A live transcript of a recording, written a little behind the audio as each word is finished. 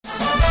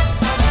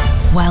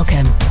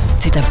Welcome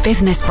to the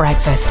Business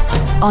Breakfast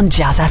on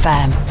Jazz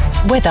FM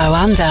with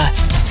Oanda.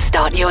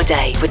 Start your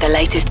day with the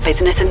latest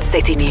business and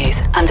city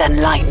news and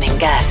enlightening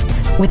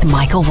guests with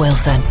Michael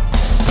Wilson.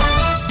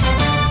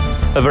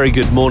 A very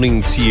good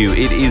morning to you.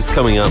 It is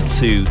coming up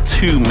to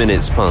 2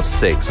 minutes past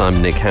 6.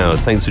 I'm Nick Howard.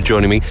 Thanks for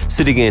joining me,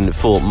 sitting in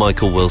for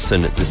Michael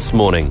Wilson this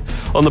morning.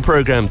 On the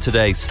programme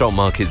today, stock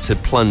markets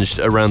have plunged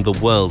around the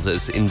world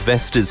as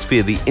investors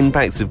fear the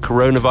impacts of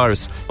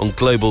coronavirus on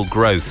global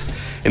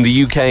growth. In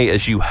the UK,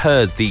 as you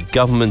heard, the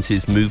government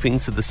is moving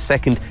to the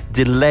second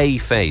delay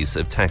phase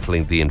of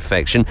tackling the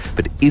infection,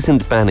 but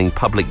isn't banning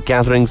public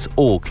gatherings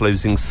or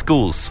closing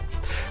schools.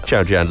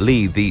 Xiaojia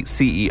Li, the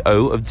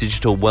CEO of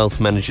digital wealth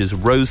managers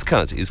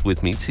Rosecut, is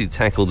with me to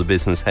tackle the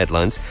business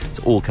headlines. It's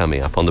all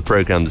coming up on the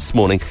programme this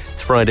morning.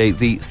 It's Friday,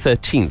 the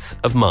 13th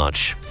of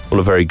March. Well,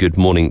 a very good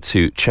morning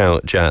to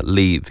Xiaojia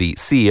Li, the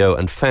CEO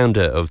and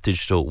founder of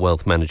digital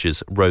wealth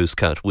managers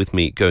Rosecut, with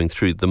me going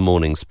through the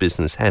morning's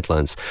business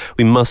headlines.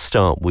 We must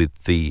start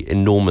with the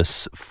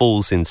enormous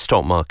falls in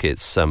stock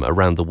markets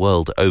around the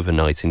world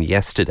overnight and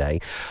yesterday.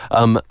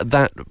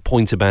 That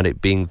point about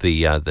it being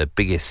the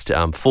biggest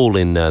fall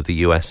in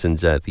the US and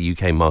the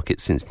UK market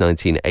since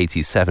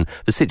 1987,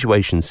 the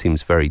situation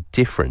seems very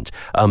different.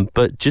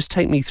 But just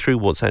take me through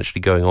what's actually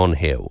going on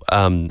here.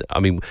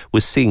 We're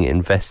seeing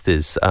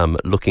investors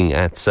looking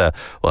at,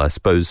 I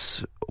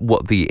suppose,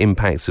 what the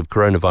impacts of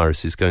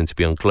coronavirus is going to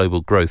be on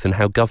global growth and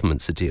how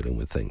governments are dealing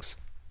with things.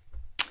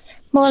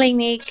 Morning,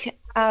 Nick.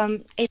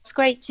 It's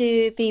great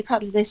to be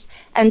part of this.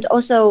 And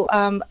also,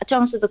 to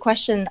answer the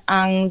question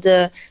on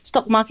the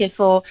stock market,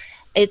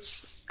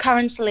 it's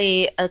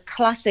currently a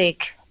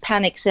classic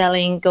panic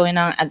selling going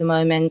on at the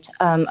moment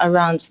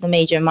around the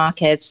major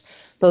markets,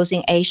 both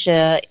in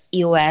Asia,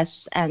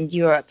 US, and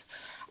Europe.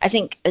 I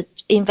think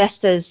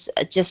investors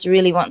just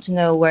really want to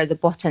know where the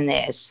bottom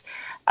is.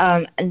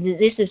 And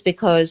this is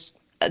because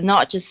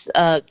not just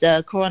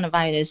the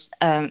coronavirus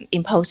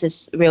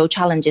imposes real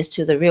challenges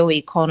to the real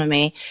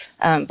economy,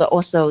 but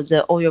also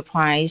the oil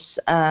price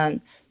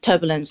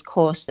turbulence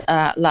caused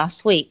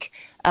last week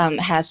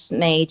has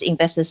made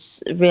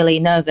investors really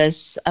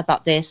nervous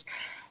about this.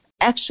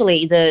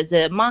 Actually,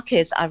 the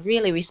markets are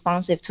really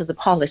responsive to the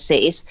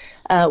policies.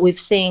 We've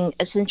seen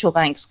central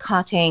banks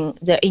cutting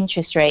their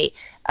interest rate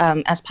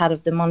as part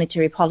of the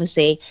monetary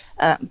policy,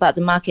 but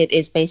the market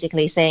is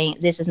basically saying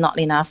this is not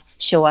enough,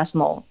 show us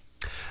more.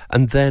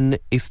 And then,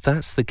 if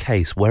that's the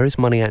case, where is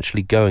money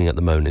actually going at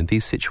the moment? In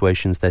these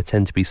situations, there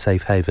tend to be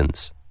safe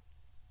havens.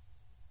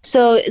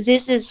 So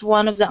this is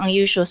one of the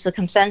unusual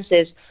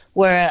circumstances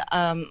where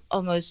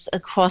almost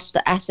across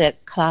the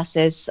asset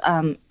classes,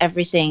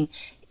 everything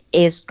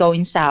is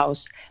going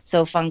south.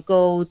 So from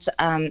gold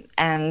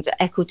and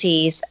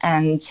equities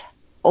and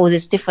all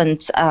these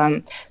different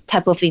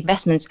type of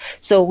investments.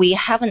 So we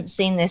haven't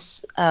seen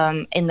this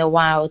in a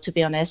while, to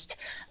be honest.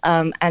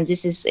 And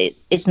this is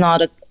it's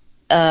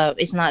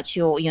not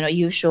your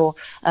usual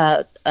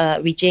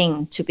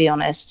regime, to be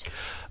honest.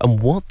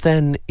 And what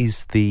then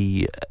is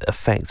the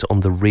effect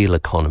on the real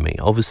economy?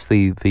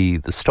 Obviously,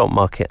 the stock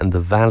market and the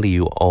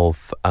value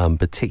of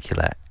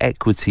particular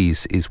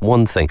equities is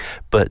one thing,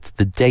 but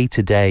the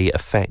day-to-day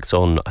effect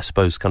on, I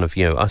suppose, kind of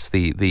us,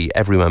 the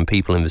everyman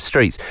people in the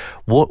streets.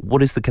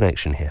 What is the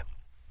connection here?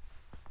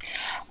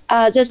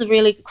 That's a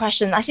really good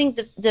question. I think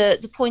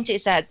the point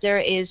is that there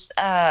is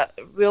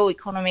real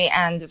economy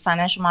and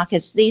financial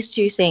markets. These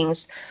two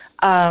things,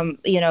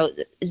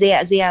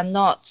 they are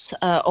not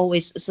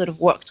always sort of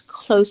worked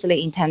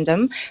closely in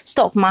tandem.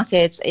 Stock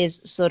markets is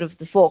sort of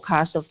the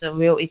forecast of the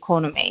real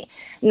economy.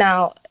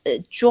 Now,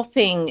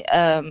 dropping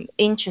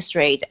interest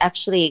rate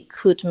actually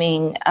could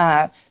mean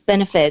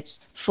benefits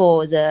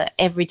for the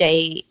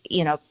everyday,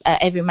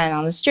 every man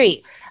on the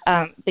street.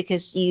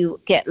 Because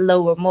you get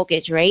lower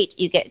mortgage rate,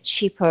 you get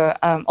cheaper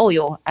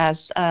oil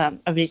as a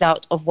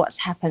result of what's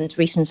happened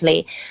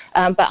recently.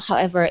 But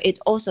however, it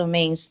also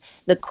means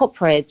the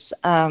corporates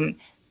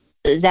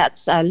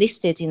that are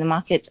listed in the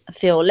market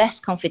feel less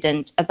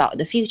confident about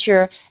the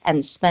future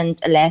and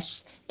spend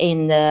less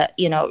in the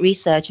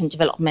research and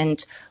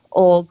development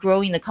or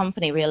growing the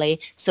company, really.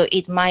 So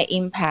it might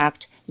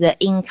impact the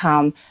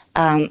income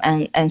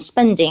and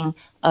spending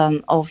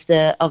of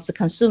the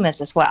consumers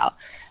as well.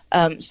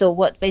 So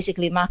what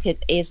basically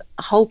market is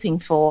hoping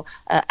for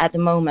at the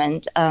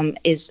moment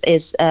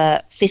is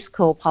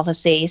fiscal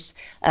policies,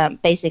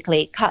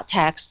 basically cut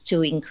tax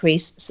to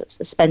increase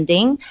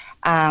spending,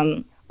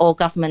 or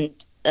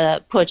government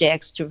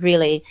projects to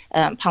really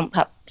pump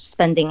up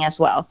spending as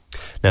well.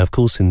 Now, of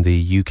course, in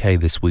the UK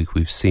this week,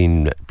 we've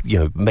seen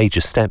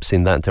major steps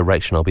in that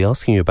direction. I'll be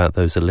asking you about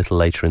those a little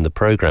later in the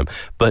programme.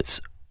 But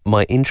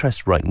my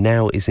interest right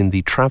now is in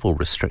the travel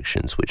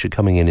restrictions, which are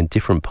coming in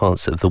different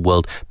parts of the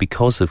world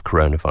because of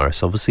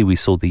coronavirus. Obviously, we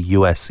saw the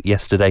US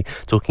yesterday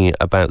talking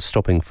about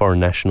stopping foreign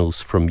nationals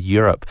from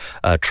Europe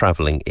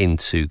travelling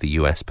into the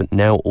US, but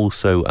now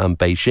also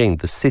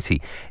Beijing, the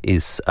city,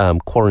 is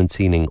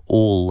quarantining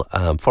all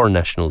foreign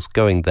nationals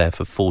going there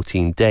for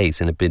 14 days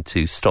in a bid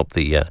to stop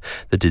the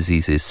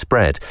disease's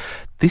spread.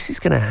 this is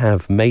going to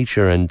have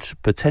major and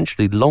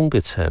potentially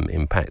longer-term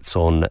impacts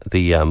on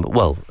the,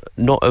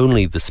 not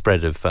only the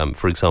spread of,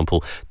 for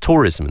example,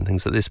 tourism and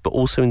things like this, but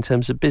also in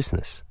terms of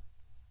business.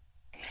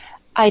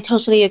 I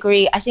totally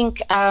agree. I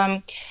think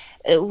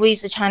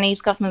with the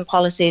Chinese government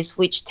policies,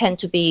 which tend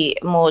to be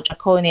more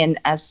draconian,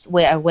 as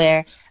we're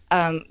aware,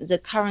 the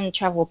current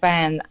travel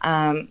ban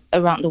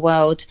around the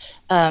world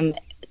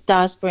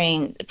does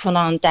bring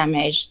profound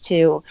damage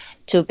to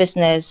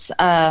business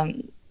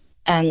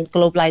and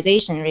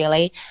globalization,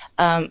 really,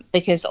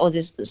 because all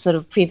these sort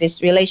of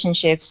previous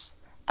relationships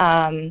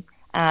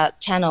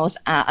channels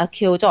are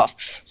killed off.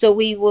 So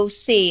we will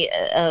see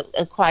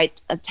a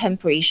quite a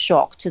temporary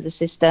shock to the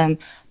system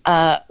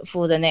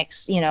for the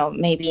next,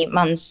 maybe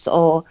months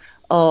or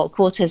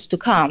quarters to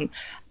come.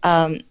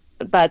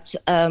 But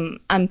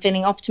I'm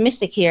feeling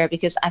optimistic here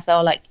because I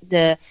felt like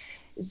the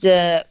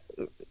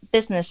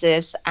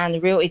businesses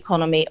and real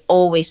economy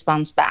always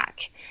bounce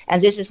back.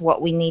 And this is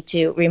what we need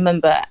to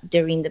remember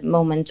during the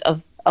moment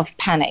of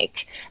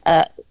panic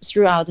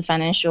throughout the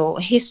financial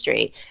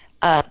history.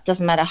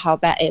 Doesn't matter how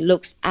bad it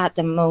looks at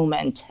the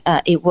moment,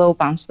 it will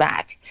bounce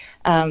back.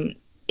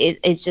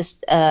 It's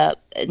just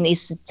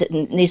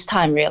needs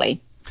time,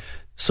 really.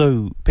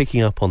 So,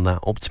 picking up on that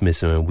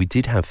optimism, we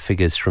did have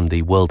figures from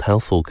the World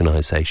Health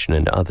Organization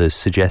and others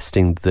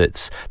suggesting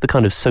that the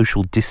kind of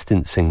social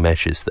distancing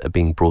measures that are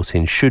being brought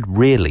in should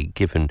really,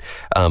 given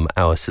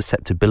our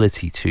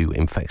susceptibility to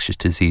infectious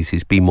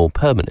diseases, be more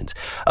permanent.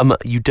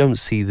 You don't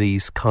see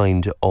these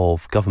kind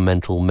of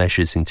governmental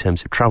measures in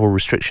terms of travel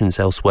restrictions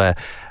elsewhere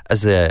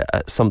as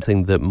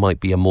something that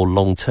might be a more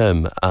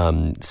long-term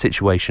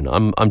situation.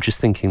 I'm just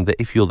thinking that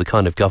if you're the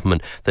kind of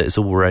government that has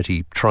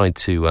already tried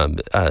to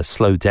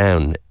slow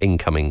down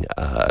incoming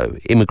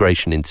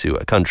immigration into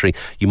a country,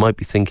 you might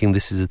be thinking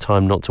this is a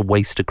time not to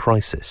waste a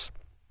crisis.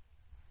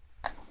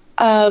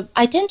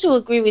 I tend to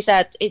agree with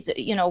that.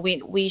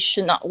 We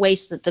should not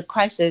waste the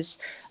crisis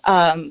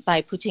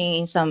by putting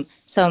in some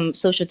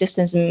social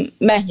distancing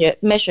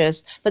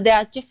measures. But there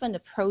are different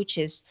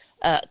approaches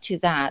to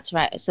that,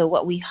 right? So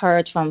what we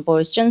heard from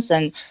Boris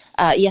Johnson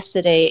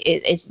yesterday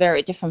is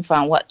very different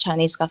from what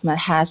Chinese government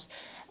has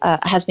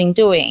been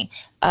doing.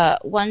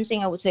 One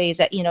thing I would say is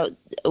that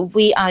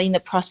we are in the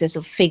process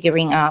of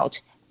figuring out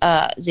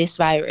this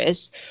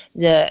virus,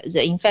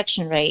 the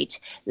infection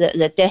rate,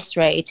 the death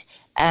rate,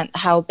 and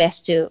how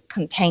best to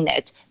contain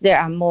it. There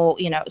are more,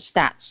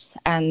 stats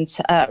and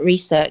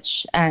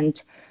research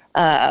and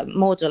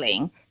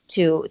modeling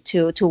to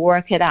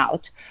work it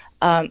out.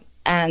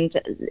 And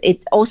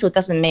it also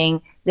doesn't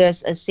mean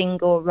there's a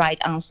single right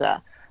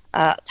answer.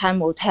 Time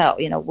will tell,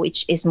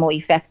 which is more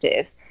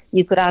effective.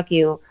 You could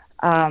argue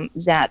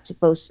that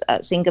both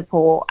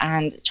Singapore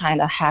and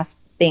China have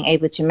been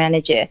able to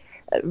manage it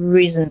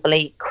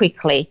reasonably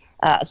quickly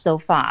so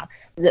far.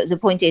 The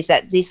point is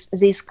that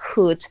this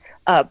could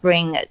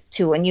bring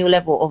to a new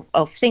level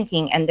of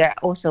thinking, and there are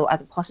also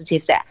other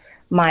positives that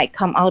might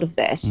come out of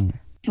this.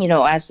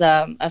 As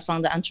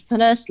from the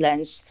entrepreneur's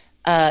lens,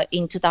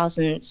 in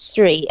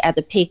 2003 at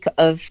the peak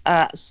of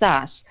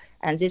SARS,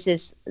 and this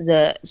is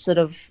the sort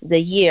of the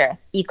year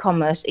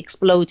e-commerce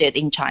exploded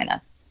in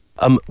China.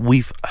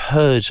 We've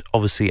heard,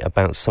 obviously,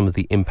 about some of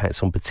the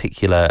impacts on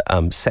particular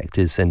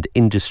sectors and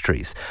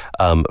industries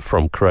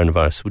from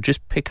coronavirus. We'll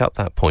just pick up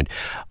that point.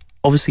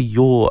 Obviously,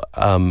 your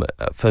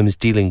firm is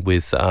dealing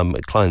with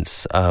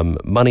clients'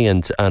 money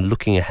and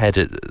looking ahead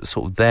at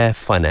sort of their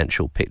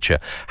financial picture.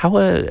 How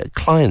are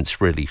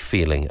clients really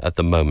feeling at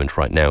the moment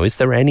right now? Is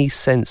there any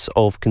sense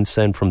of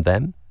concern from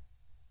them?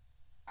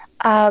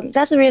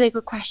 That's a really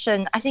good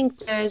question. I think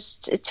there's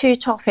two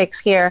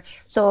topics here.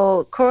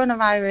 So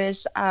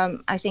coronavirus,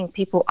 I think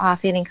people are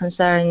feeling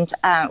concerned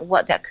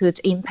what that could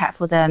impact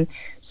for them.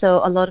 So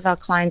a lot of our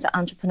clients are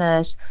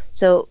entrepreneurs,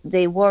 so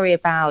they worry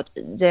about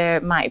there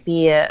might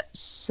be a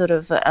sort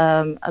of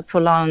a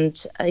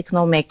prolonged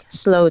economic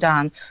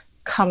slowdown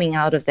coming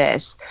out of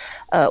this.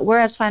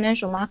 Whereas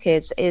financial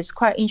markets is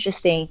quite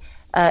interesting.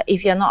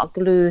 If you're not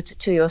glued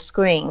to your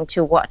screen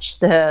to watch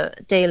the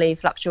daily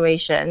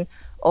fluctuation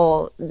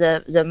or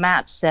the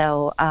mad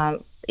sell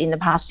in the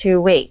past 2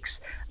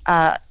 weeks,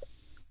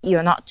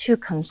 you're not too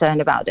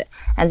concerned about it.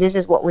 And this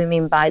is what we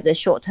mean by the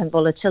short-term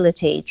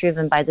volatility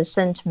driven by the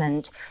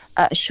sentiment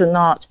should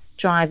not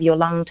drive your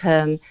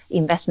long-term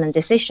investment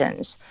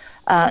decisions.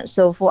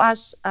 So for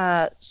us,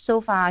 so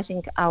far, I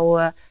think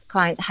our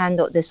client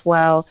handled this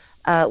well.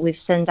 We've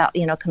sent out,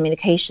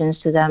 communications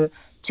to them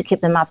to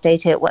keep them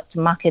updated what the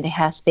market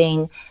has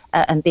been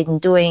and been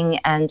doing,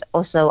 and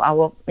also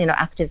our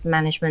active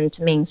management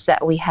means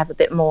that we have a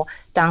bit more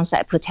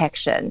downside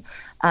protection.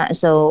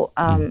 So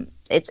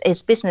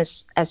it's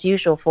business as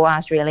usual for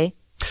us, really.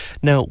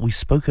 Now, we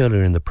spoke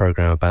earlier in the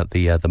programme about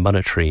the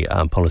monetary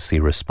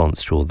policy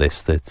response to all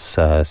this, that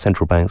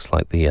central banks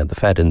like the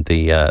Fed and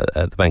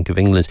the Bank of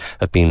England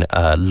have been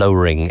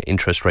lowering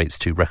interest rates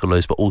to record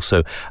lows, but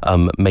also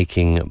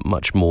making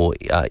much more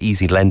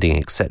easy lending,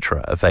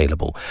 etc.,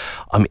 available.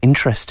 I'm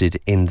interested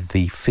in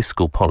the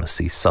fiscal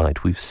policy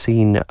side. We've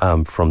seen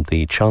from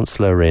the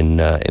Chancellor in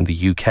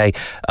the UK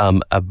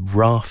a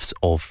raft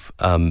of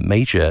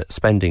major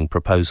spending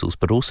proposals,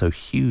 but also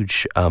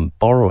huge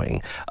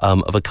borrowing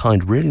of a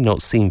kind really not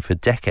seen for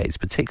decades,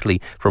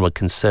 particularly from a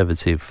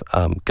Conservative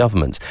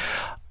government.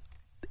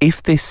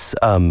 If this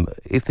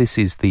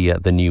is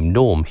the new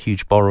norm,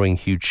 huge borrowing,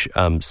 huge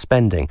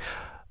spending,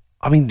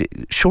 I mean,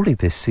 surely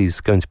this is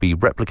going to be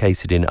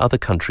replicated in other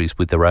countries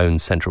with their own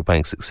central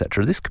banks,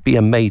 etc. This could be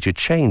a major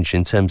change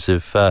in terms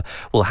of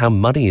how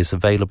money is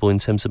available in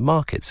terms of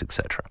markets,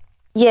 etc.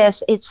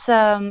 Yes, it's.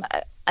 I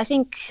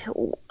think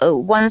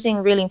one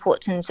thing really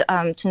important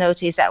to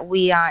note is that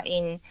we are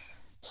in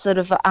sort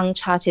of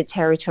uncharted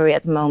territory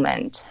at the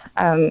moment.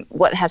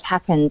 What has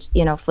happened,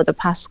 for the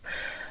past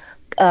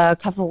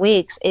couple of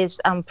weeks is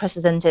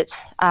unprecedented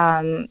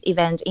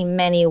event in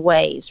many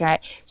ways, right?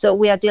 So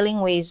we are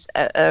dealing with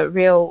a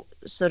real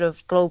sort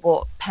of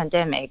global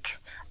pandemic,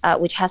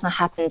 which hasn't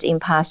happened in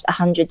past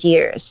 100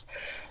 years.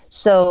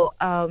 So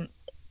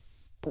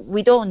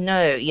we don't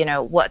know,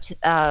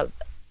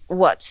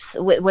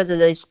 whether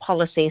these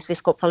policies,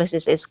 fiscal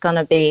policies, is going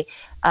to be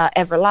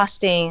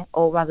everlasting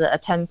or rather a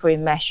temporary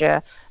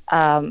measure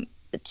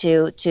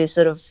to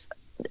sort of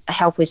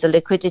help with the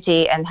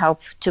liquidity and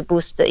help to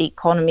boost the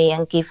economy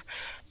and give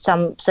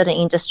some certain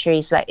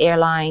industries like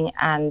airline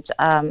and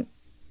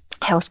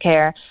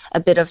healthcare a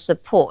bit of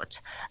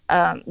support.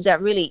 There are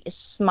really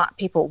smart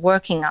people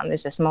working on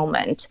this at the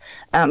moment.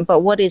 But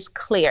what is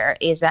clear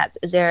is that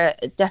there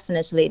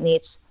definitely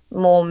needs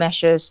more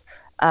measures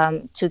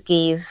to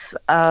give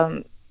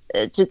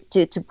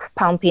to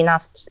pump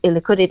enough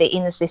liquidity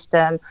in the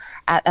system,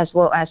 as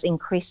well as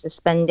increase the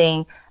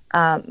spending,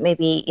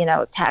 maybe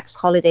tax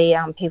holiday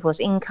on people's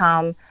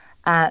income,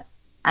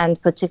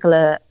 and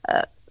particular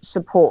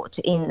support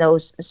in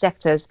those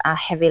sectors are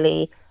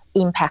heavily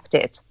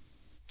impacted.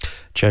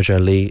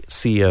 Jiajia Li,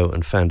 CEO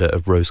and founder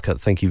of Rosecut,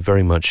 thank you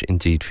very much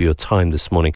indeed for your time this morning.